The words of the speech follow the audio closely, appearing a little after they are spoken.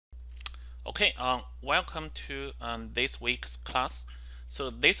Okay, welcome to this week's class. So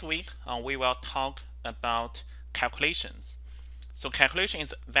this week we will talk about calculations. So calculation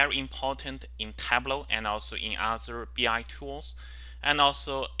is very important in Tableau and also in other BI tools, and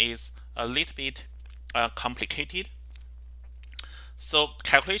also is a little bit complicated. So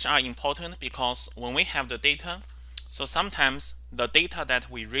calculations are important because when we have the data, so sometimes the data that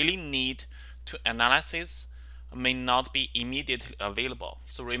we really need to analysis may not be immediately available.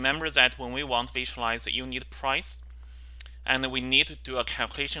 So remember that when we want to visualize the unit price, and we need to do a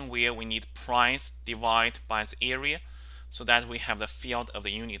calculation where we need price divided by the area so that we have the field of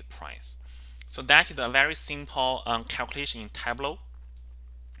the unit price. So that is a very simple calculation in Tableau.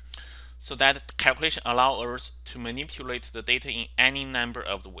 So that calculation allows us to manipulate the data in any number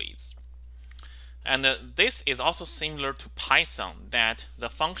of the ways. And this is also similar to Python, that the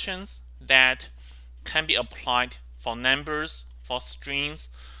functions that can be applied for numbers, for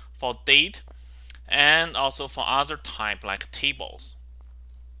strings, for date, and also for other type like tables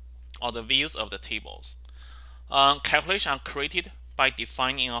or the views of the tables. Calculations are created by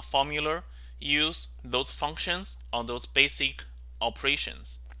defining a formula, use those functions or those basic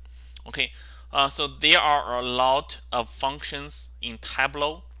operations. Okay, so there are a lot of functions in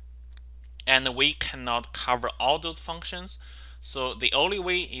Tableau, and we cannot cover all those functions. So the only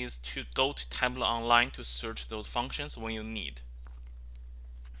way is to go to Tableau Online to search those functions when you need.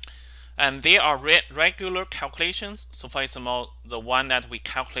 And there are regular calculations. So for example, the one that we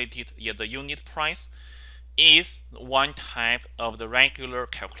calculated, the unit price, is one type of the regular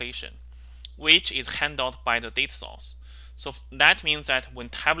calculation, which is handled by the data source. So that means that when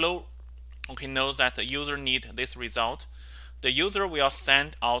Tableau knows that the user needs this result, the user will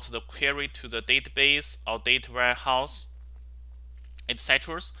send out the query to the database or data warehouse,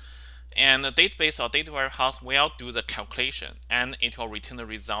 etc. And the database or data warehouse will do the calculation, and it will return the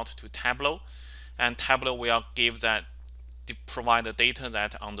result to Tableau, and Tableau will provide the data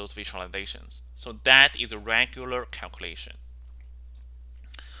that on those visualizations. So that is a regular calculation.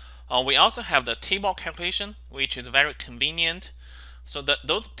 We also have the table calculation, which is very convenient. So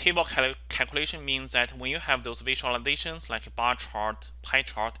those table calculation means that when you have those visualizations like bar chart, pie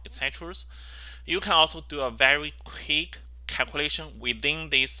chart, etc., you can also do a very quick calculation within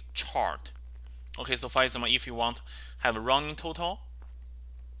this chart. Okay, so for example, if you want to have a running total,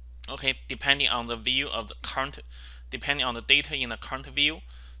 depending on the view of the current, depending on the data in the current view,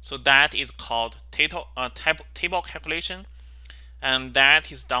 so that is called table calculation, and that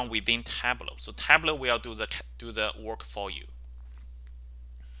is done within Tableau. So Tableau will do the work for you.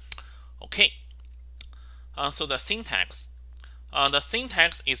 Okay, so the syntax. The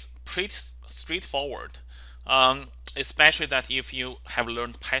syntax is pretty straightforward, especially that if you have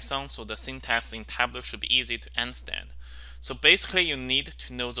learned Python, so the syntax in Tableau should be easy to understand. So basically, you need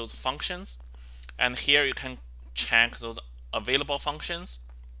to know those functions, and here you can check those available functions.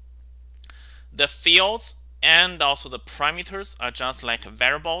 The fields and also the parameters are just like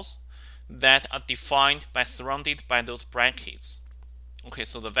variables that are defined by surrounded by those brackets. Okay,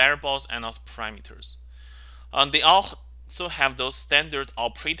 so the variables and also parameters. They also have those standard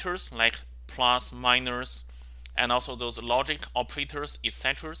operators like plus, minus, and also those logic operators,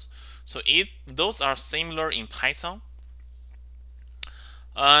 etc. So those are similar in Python.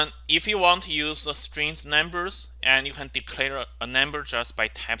 If you want to use the strings numbers, and you can declare a number just by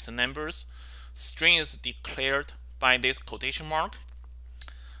type the numbers. String is declared by this quotation mark.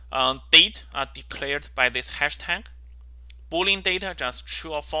 Date are declared by this hashtag. Boolean data just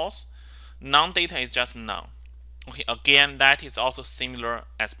true or false. Non-data is just none. Okay, again, that is also similar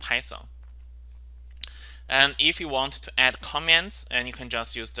as Python. And if you want to add comments, and you can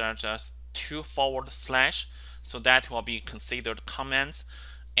just use just 2 / so that will be considered comments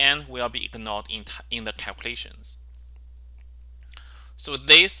and will be ignored in the calculations. So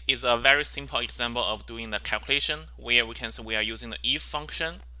this is a very simple example of doing the calculation where we can say we are using the if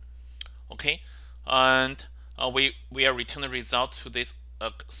function. Okay, and we will return the result to this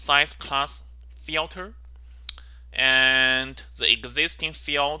size class filter, and the existing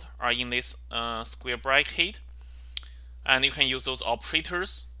field are in this square bracket, and you can use those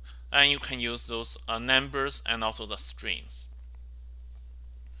operators, and you can use those numbers and also the strings.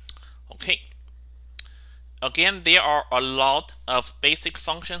 Okay, again, there are a lot of basic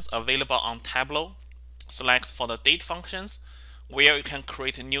functions available on Tableau. So like for the date functions, where you can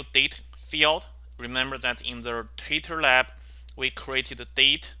create a new date field. Remember that in the Twitter lab, we created the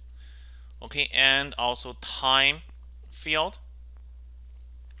date, and also time field.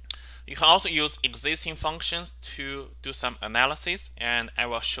 You can also use existing functions to do some analysis, and I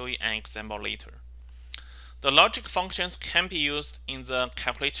will show you an example later. The logic functions can be used in the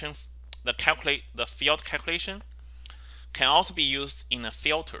calculation the field calculation can also be used in the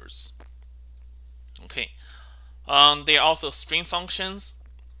filters. Okay, there are also string functions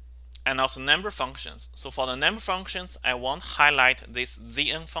and also number functions. So for the number functions, I want to highlight this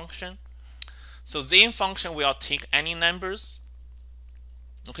zn function. So zn function will take any numbers.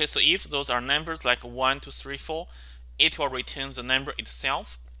 Okay, so if those are numbers like 1, 2, 3, 4, it will return the number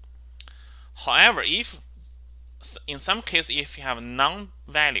itself. However, if in some cases if you have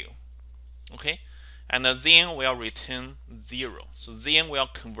non-value, okay, and the zn will return 0. So zn will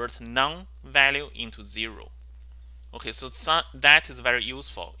convert non-value into 0. Okay, so that is very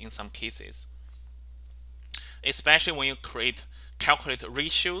useful in some cases, especially when you calculate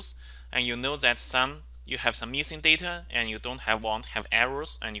ratios and you know that you have some missing data and you don't want to have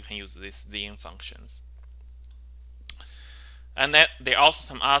errors, and you can use these zn functions. And then there are also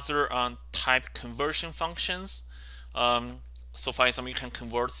some other type conversion functions. So for example, you can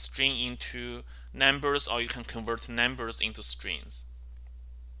convert string into numbers, or you can convert numbers into strings.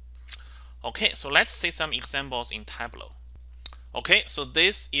 Okay, so let's see some examples in Tableau. Okay, so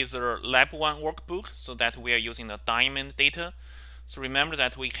this is a Lab 1 workbook, so that we are using the diamond data. So remember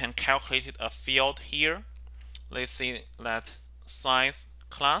that we can calculate a field here. Let's see that size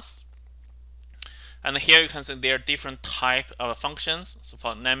class. And here you can see there are different type of functions. So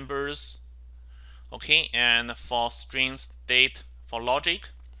for numbers, okay, and for strings, date, for logic.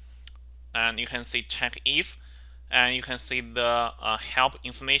 And you can see check if, and you can see the help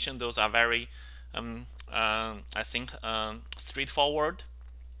information. Those are very, I think, straightforward.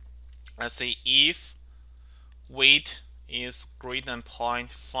 Let's say if weight is greater than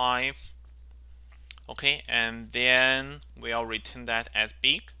 0.5, okay, and then we'll return that as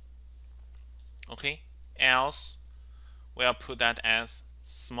big. Okay, else we'll put that as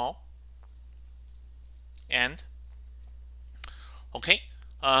small. And okay,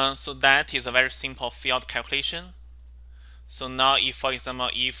 so that is a very simple field calculation. So now if, for example,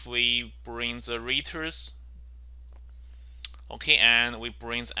 if we bring the raters, okay, and we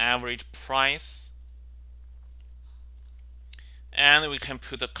bring the average price, and we can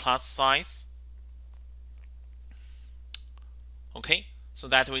put the class size, okay, so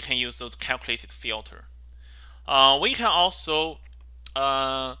that we can use those calculated filter. We can also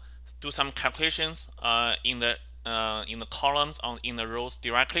do some calculations in the columns in the rows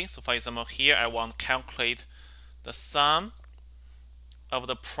directly. So for example, here I want to calculate the sum of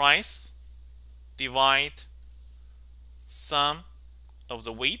the price divide sum of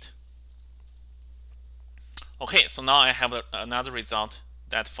the weight. Okay, so now I have another result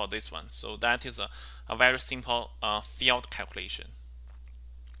that for this one. So that is a very simple field calculation.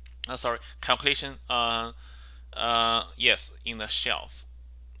 Calculation. Yes, in the shelf.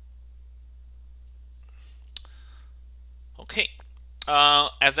 Okay.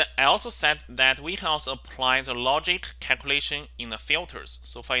 As I also said that we can also apply the logic calculation in the filters.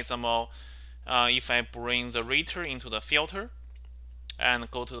 So for example, if I bring the rater into the filter and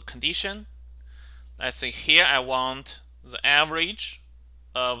go to the condition, let's say here I want the average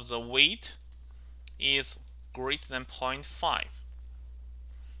of the weight is greater than 0.5.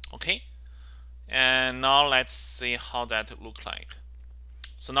 Okay, and now let's see how that look like.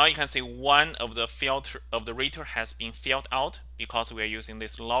 So now you can see one of the filter of the rater has been filled out because we are using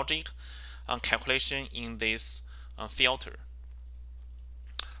this logic calculation in this filter.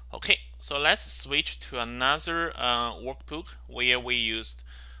 Okay, so let's switch to another workbook where we used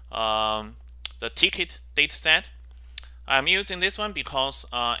the ticket dataset. I'm using this one because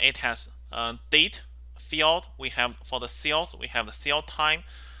it has date field. We have for the sales, we have the sale time,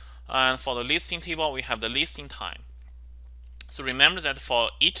 and for the listing table, we have the listing time. So remember that for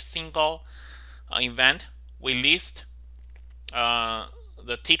each single event, we list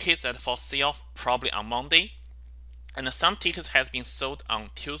the tickets that for sale probably on Monday, and some tickets has been sold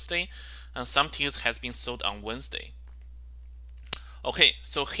on Tuesday, and some tickets has been sold on Wednesday. Okay,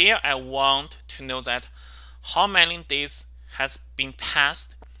 so here I want to know that how many days has been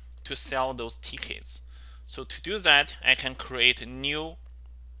passed to sell those tickets. So to do that, I can create a new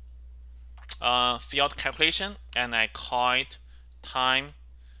field calculation, and I call it time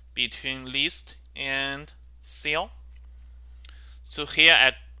between list and sale. So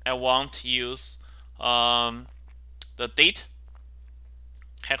here I want to use the date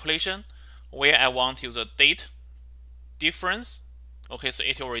calculation, where I want to use a date difference. Okay, so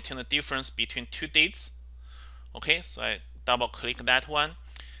it will return the difference between two dates. Okay, so I double click that one,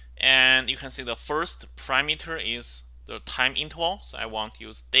 and you can see the first parameter is the time interval, so I want to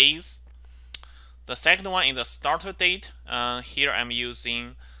use days. The second one is the starter date. Here I'm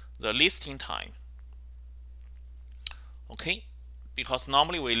using the listing time. Okay, because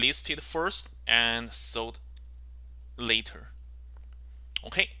normally we listed first and sold later.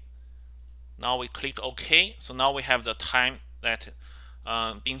 Okay, now we click OK. So now we have the time that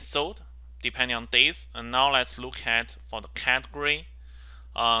being sold depending on days. And now let's look at for the category.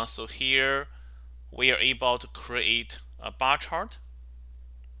 So here we are able to create a bar chart.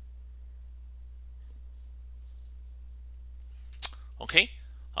 Okay,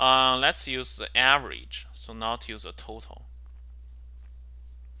 let's use the average, so not use a total.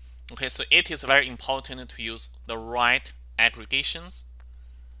 Okay, so it is very important to use the right aggregations.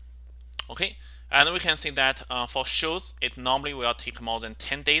 Okay, and we can see that for shows, it normally will take more than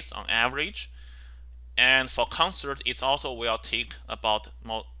 10 days on average. And for concert, it also will take about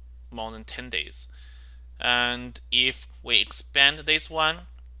more than 10 days. And if we expand this one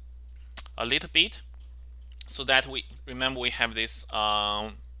a little bit, so that we remember we have this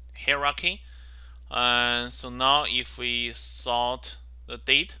hierarchy. And so now if we sort the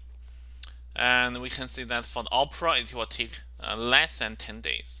date, and we can see that for the opera, it will take less than 10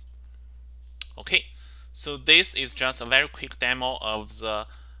 days. Okay, so this is just a very quick demo of the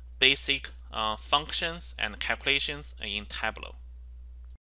basic functions and calculations in Tableau.